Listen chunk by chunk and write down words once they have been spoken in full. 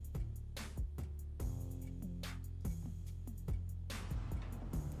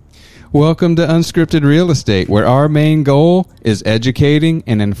Welcome to Unscripted Real Estate, where our main goal is educating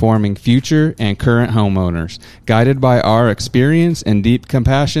and informing future and current homeowners, guided by our experience and deep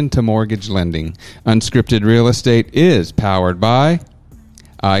compassion to mortgage lending. Unscripted Real Estate is powered by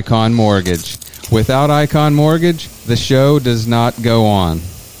Icon Mortgage. Without Icon Mortgage, the show does not go on.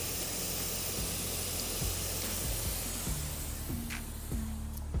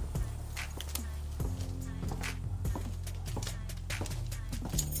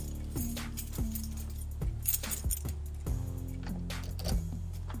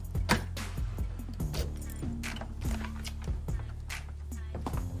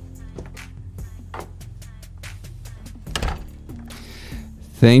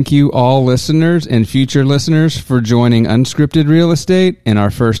 Thank you all listeners and future listeners for joining Unscripted Real Estate in our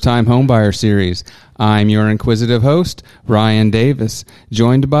first time homebuyer series. I'm your inquisitive host, Ryan Davis,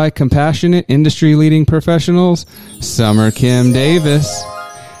 joined by compassionate industry leading professionals, Summer Kim Davis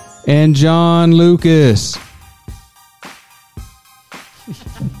and John Lucas.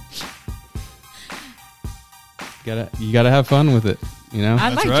 You gotta have fun with it, you know? I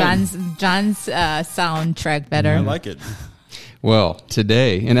like right. John's soundtrack better. I like it. Well,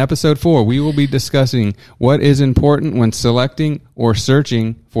 today, in episode 4, we will be discussing what is important when selecting or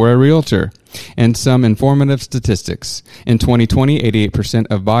searching for a realtor and some informative statistics. In 2020, 88%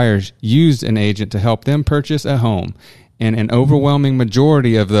 of buyers used an agent to help them purchase a home, and an overwhelming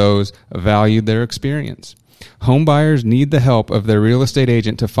majority of those valued their experience. Home buyers need the help of their real estate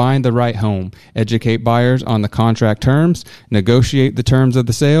agent to find the right home, educate buyers on the contract terms, negotiate the terms of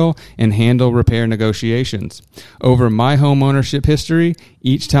the sale, and handle repair negotiations. Over my home ownership history,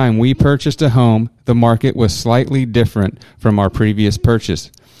 each time we purchased a home, the market was slightly different from our previous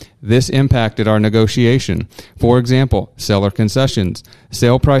purchase. This impacted our negotiation. For example, seller concessions,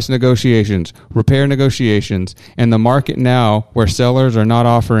 sale price negotiations, repair negotiations, and the market now where sellers are not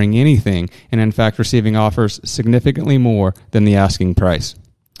offering anything and in fact receiving offers significantly more than the asking price.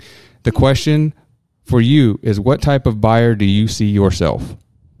 The question for you is, what type of buyer do you see yourself?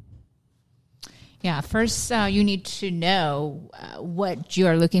 Yeah, first you need to know what you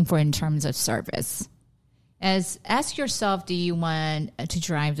are looking for in terms of service. Ask yourself, do you want to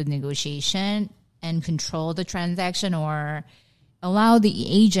drive the negotiation and control the transaction, or allow the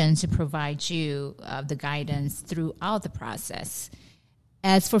agent to provide you the guidance throughout the process?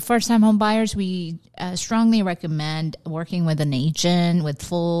 As for first-time home buyers, we strongly recommend working with an agent with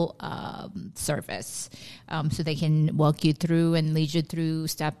full service, so they can walk you through and lead you through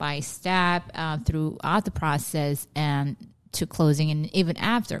step-by-step throughout the process and to closing and even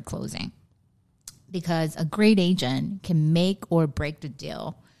after closing. Because a great agent can make or break the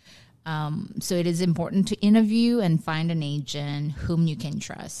deal. So it is important to interview and find an agent whom you can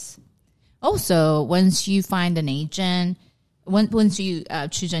trust. Also, once you find an agent, once you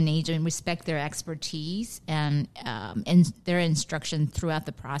choose an agent, respect their expertise and their instruction throughout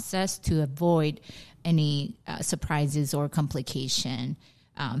the process to avoid any surprises or complication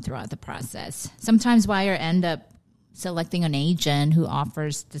throughout the process. Sometimes buyer end up selecting an agent who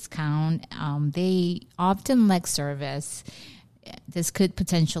offers discount. They often lack service. This could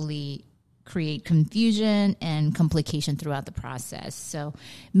potentially create confusion and complication throughout the process. So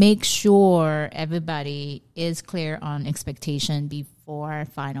make sure everybody is clear on expectation before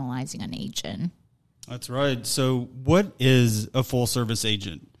finalizing an agent. That's right. So what is a full service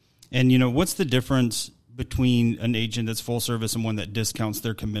agent? And, you know, what's the difference between an agent that's full service and one that discounts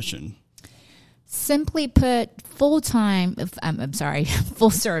their commission? Simply put, full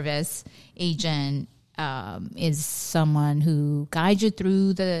service agent is someone who guides you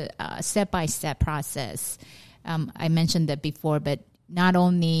through the step-by-step process. I mentioned that before, but not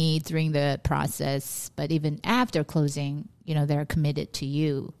only during the process, but even after closing, you know, they're committed to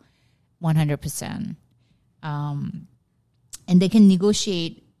you 100%. And they can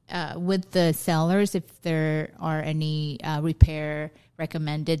negotiate with the sellers if there are any repair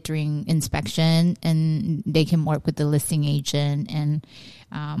recommended during inspection, and they can work with the listing agent, and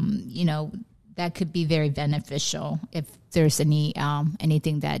you know, that could be very beneficial if there's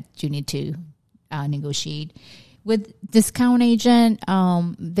anything that you need to negotiate. With discount agent,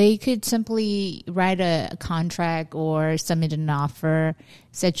 they could simply write a contract or submit an offer,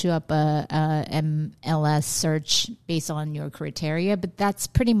 set you up a MLS search based on your criteria, but that's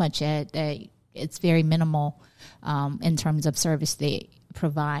pretty much it. It's very minimal in terms of service they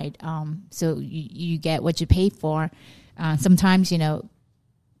provide. So you get what you pay for. Sometimes, you know,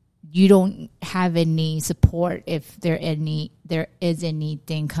 you don't have any support if there is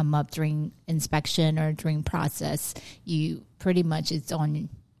anything come up during inspection or during process. You pretty much, it's on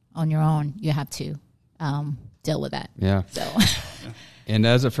your own. You have to deal with that. Yeah. So And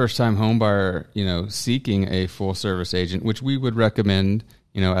as a first-time home buyer, seeking a full-service agent, which we would recommend,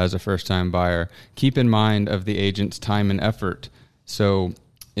 as a first-time buyer, keep in mind of the agent's time and effort. So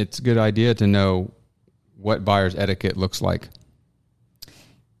it's a good idea to know what buyer's etiquette looks like.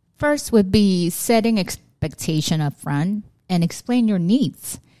 First would be setting expectation up front and explain your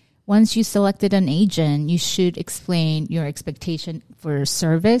needs. Once you selected an agent, you should explain your expectation for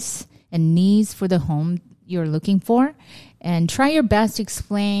service and needs for the home you're looking for, and try your best to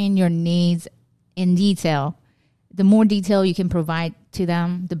explain your needs in detail. The more detail you can provide to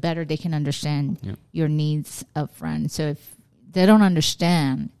them, the better they can understand your needs up front. So if they don't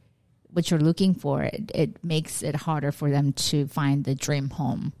understand what you're looking for, it makes it harder for them to find the dream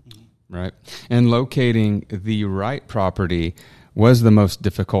home. Right. And locating the right property was the most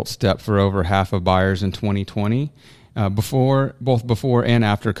difficult step for over half of buyers in 2020, both before and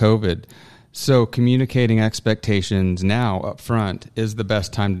after COVID. So communicating expectations now up front is the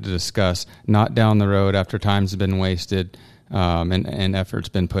best time to discuss, not down the road after time's been wasted and effort's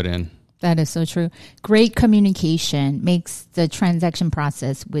been put in. That is so true. Great communication makes the transaction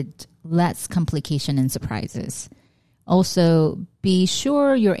process with less complication and surprises. Also, be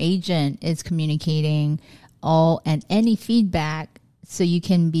sure your agent is communicating all and any feedback so you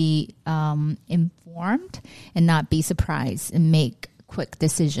can be informed and not be surprised and make quick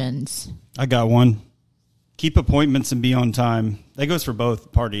decisions. I got one. Keep appointments and be on time. That goes for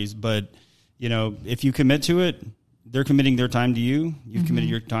both parties, but if you commit to it, they're committing their time to you. You've committed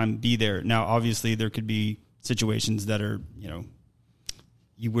your time, be there. Now, obviously there could be situations that are,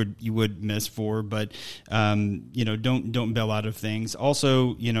 you would miss for, but don't bail out of things.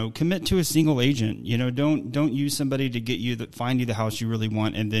 Also, commit to a single agent. Don't use somebody to get you find you the house you really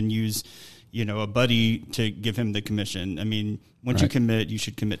want and then use a buddy to give him the commission. I mean, once you commit, you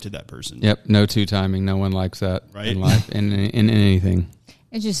should commit to that person. Yep. No two timing. No one likes that in life, in anything.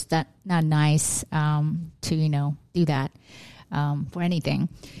 It's just not nice to, do that for anything.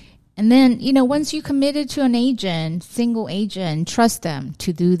 And then, once you committed to an agent, single agent, trust them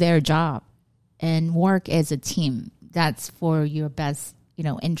to do their job and work as a team. That's for your best,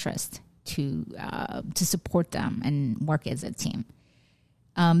 interest to support them and work as a team.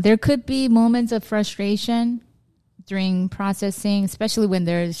 There could be moments of frustration during processing, especially when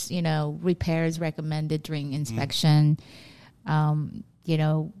there's, repairs recommended during inspection.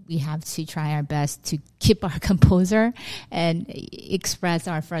 We have to try our best to keep our composure and express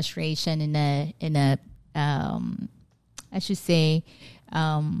our frustration in a I should say,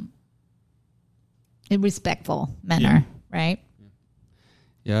 a respectful manner, right?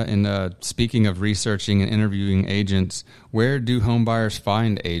 Yeah, and speaking of researching and interviewing agents, where do home buyers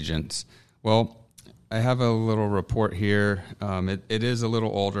find agents? Well, I have a little report here. It is a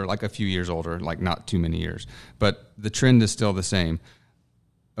little older, like a few years older, like not too many years, but the trend is still the same.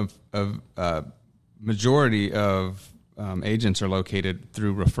 Majority of agents are located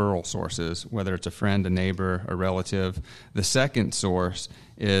through referral sources, whether it's a friend, a neighbor, a relative. The second source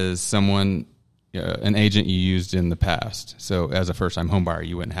is someone, an agent you used in the past. So as a first-time home buyer,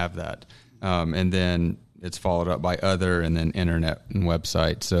 you wouldn't have that. And then it's followed up by other and then internet and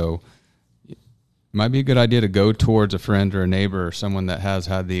website. So it might be a good idea to go towards a friend or a neighbor or someone that has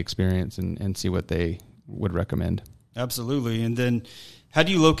had the experience and see what they would recommend. Absolutely. And then how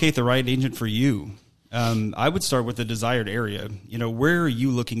do you locate the right agent for you? I would start with the desired area. Where are you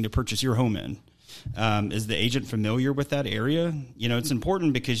looking to purchase your home in? Is the agent familiar with that area? It's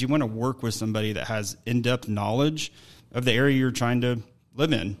important because you want to work with somebody that has in-depth knowledge of the area you're trying to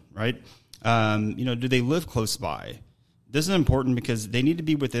live in, right? Do they live close by? This is important because they need to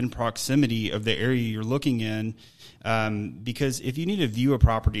be within proximity of the area you're looking in. Because if you need to view a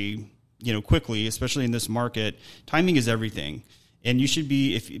property, quickly, especially in this market, timing is everything. And you should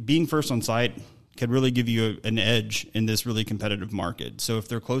be, if being first on site could really give you an edge in this really competitive market. So if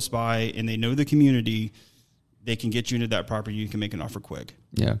they're close by and they know the community, they can get you into that property. You can make an offer quick.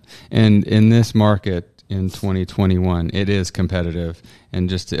 Yeah. And in this market in 2021, it is competitive. And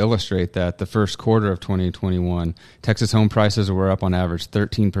just to illustrate that, the first quarter of 2021, Texas home prices were up on average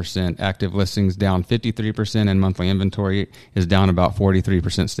 13%, active listings down 53%, and monthly inventory is down about 43%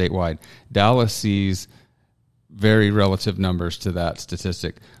 statewide. Dallas sees very relative numbers to that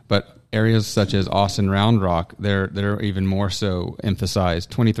statistic, but areas such as Austin, Round Rock, they're even more so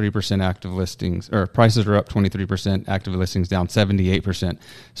emphasized. 23% active listings, or prices are up 23%, active listings down 78%.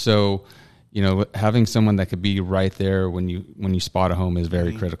 So, having someone that could be right there when you spot a home is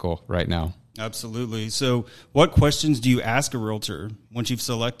very critical right now. Absolutely. So, what questions do you ask a realtor once you've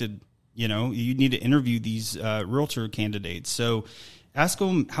selected? You need to interview these realtor candidates. So, ask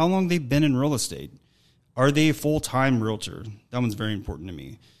them how long they've been in real estate. Are they a full-time realtor? That one's very important to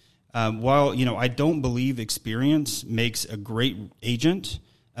me. While, I don't believe experience makes a great agent,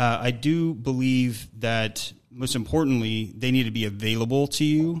 I do believe that most importantly, they need to be available to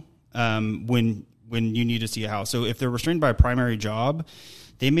you when you need to see a house. So if they're restrained by a primary job,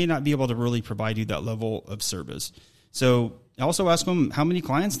 they may not be able to really provide you that level of service. So also ask them how many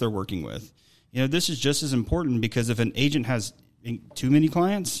clients they're working with. This is just as important, because if an agent has too many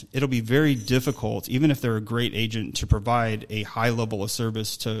clients, it'll be very difficult, even if they're a great agent, to provide a high level of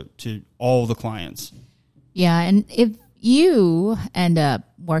service to all the clients. Yeah, and if you end up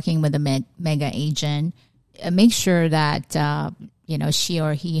working with a mega agent, make sure that she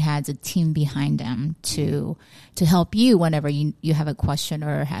or he has a team behind them to help you whenever you have a question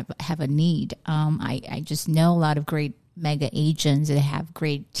or have a need. I just know a lot of great mega agents that have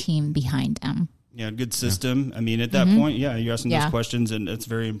great team behind them. Yeah, good system. I mean, at that point, you're asking those questions, and it's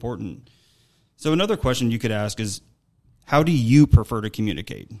very important. So another question you could ask is, how do you prefer to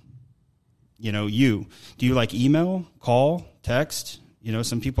communicate? Do you like email, call, text?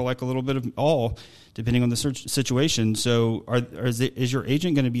 Some people like a little bit of all, depending on the situation. So is your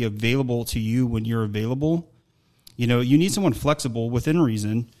agent going to be available to you when you're available? You need someone flexible within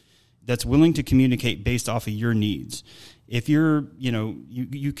reason that's willing to communicate based off of your needs. If you're,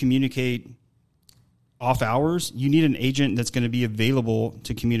 you communicate off hours, you need an agent that's going to be available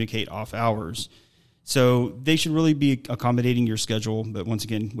to communicate off hours. So they should really be accommodating your schedule, but once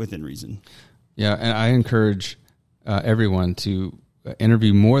again, within reason. Yeah, and I encourage everyone to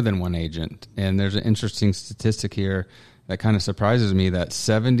interview more than one agent. And there's an interesting statistic here that kind of surprises me, that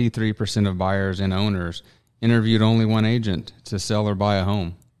 73% of buyers and owners interviewed only one agent to sell or buy a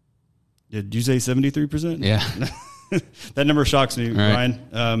home. Did you say 73%? Yeah. That number shocks me, right.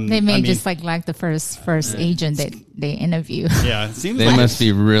 Ryan. They may just like the first agent that they interview. Yeah, it seems they must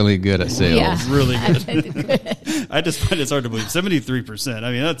be really good at sales. Yeah. Really good. I just find it's hard to believe 73%.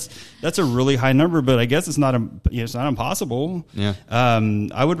 I mean, that's a really high number, but I guess it's not impossible. Yeah.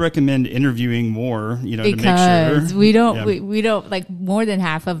 I would recommend interviewing more. To make because sure we don't like more than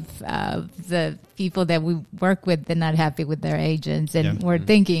half of the people that we work with, they're not happy with their agents, and we're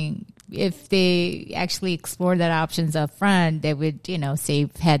thinking, if they actually explore that options up front, they would,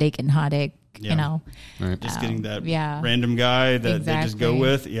 save headache and heartache, Right. Just getting that random guy that they just go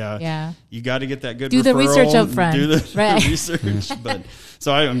with. Yeah. You got to get that good Do referral. the research up front. Do the research. But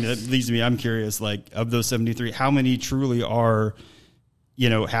so that leads me, I'm curious, like, of those 73, how many truly are,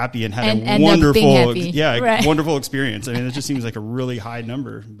 happy and had a wonderful, wonderful experience? I mean, it just seems like a really high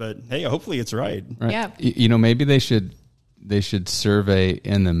number, but hey, hopefully it's right. Yeah. Maybe they should survey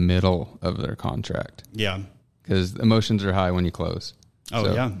in the middle of their contract. Yeah. Because emotions are high when you close. Oh,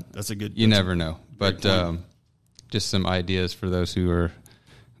 so yeah. That's a good... You never know. But just some ideas for those who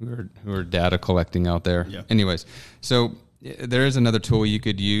are data collecting out there. Yeah. Anyways, so there is another tool you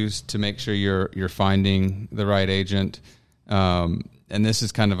could use to make sure you're finding the right agent. And this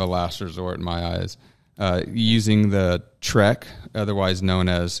is kind of a last resort in my eyes. Using the TREC, otherwise known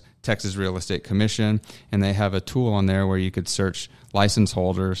as Texas Real Estate Commission, and they have a tool on there where you could search license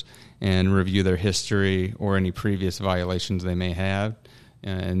holders and review their history or any previous violations they may have,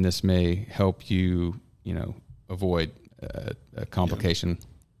 and this may help you, avoid a complication.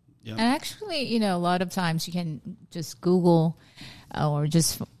 Yeah. And actually, a lot of times you can just Google or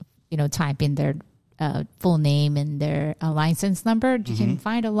just type in their full name and their license number. You can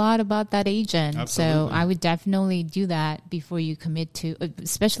find a lot about that agent. Absolutely. So I would definitely do that before you commit to,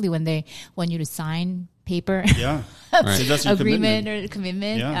 especially when they want you to sign paper Yeah. Right. So that's your agreement or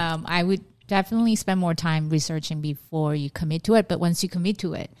commitment. Yeah. I would definitely spend more time researching before you commit to it. But once you commit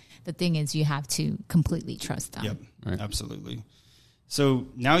to it, the thing is you have to completely trust them. Yep. Right. Absolutely. So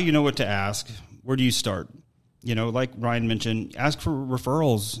now you know what to ask. Where do you start? Like Ryan mentioned, ask for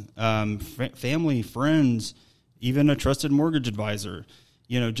referrals, family, friends, even a trusted mortgage advisor.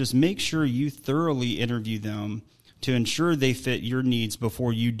 Just make sure you thoroughly interview them to ensure they fit your needs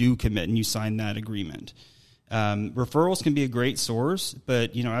before you do commit and you sign that agreement. Referrals can be a great source,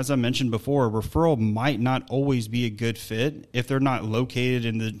 but, as I mentioned before, a referral might not always be a good fit if they're not located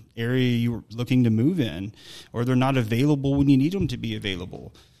in the area you're looking to move in, or they're not available when you need them to be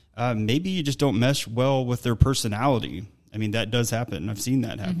available. Maybe you just don't mesh well with their personality. I mean, that does happen. I've seen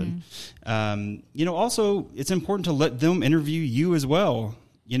that happen. Also, it's important to let them interview you as well.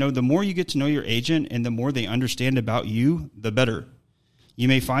 The more you get to know your agent and the more they understand about you, the better. You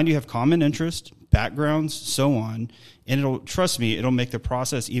may find you have common interest, backgrounds, so on, and trust me, it'll make the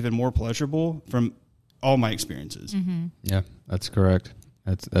process even more pleasurable from all my experiences. Mm-hmm. Yeah, that's correct.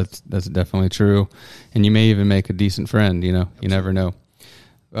 That's definitely true. And you may even make a decent friend, you never know.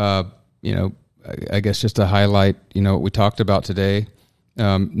 I guess just to highlight, what we talked about today.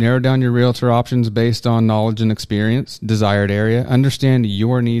 Narrow down your realtor options based on knowledge and experience, desired area. Understand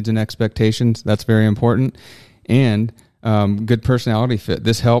your needs and expectations. That's very important. And good personality fit.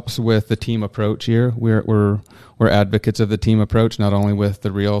 This helps with the team approach here. We're advocates of the team approach, not only with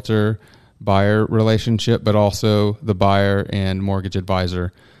the realtor buyer relationship, but also the buyer and mortgage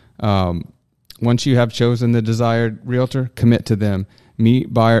advisor. Once you have chosen the desired realtor, commit to them.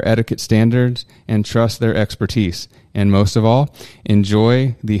 Meet buyer etiquette standards and trust their expertise. And most of all,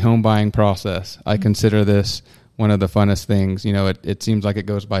 enjoy the home buying process. I consider this one of the funnest things. It seems like it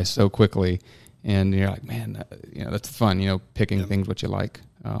goes by so quickly, and you're like, man, that's fun, picking things what you like.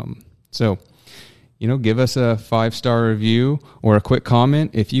 So, give us a 5-star review or a quick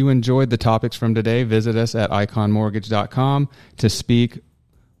comment. If you enjoyed the topics from today, visit us at iconmortgage.com to speak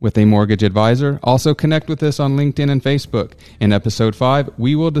with a mortgage advisor. Also connect with us on LinkedIn and Facebook. In episode 5,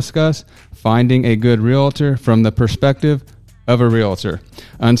 we will discuss finding a good realtor from the perspective of a realtor.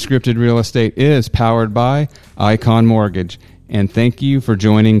 Unscripted Real Estate is powered by Icon Mortgage. And thank you for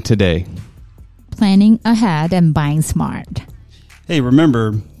joining today. Planning ahead and buying smart. Hey,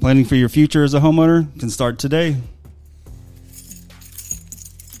 remember, planning for your future as a homeowner can start today.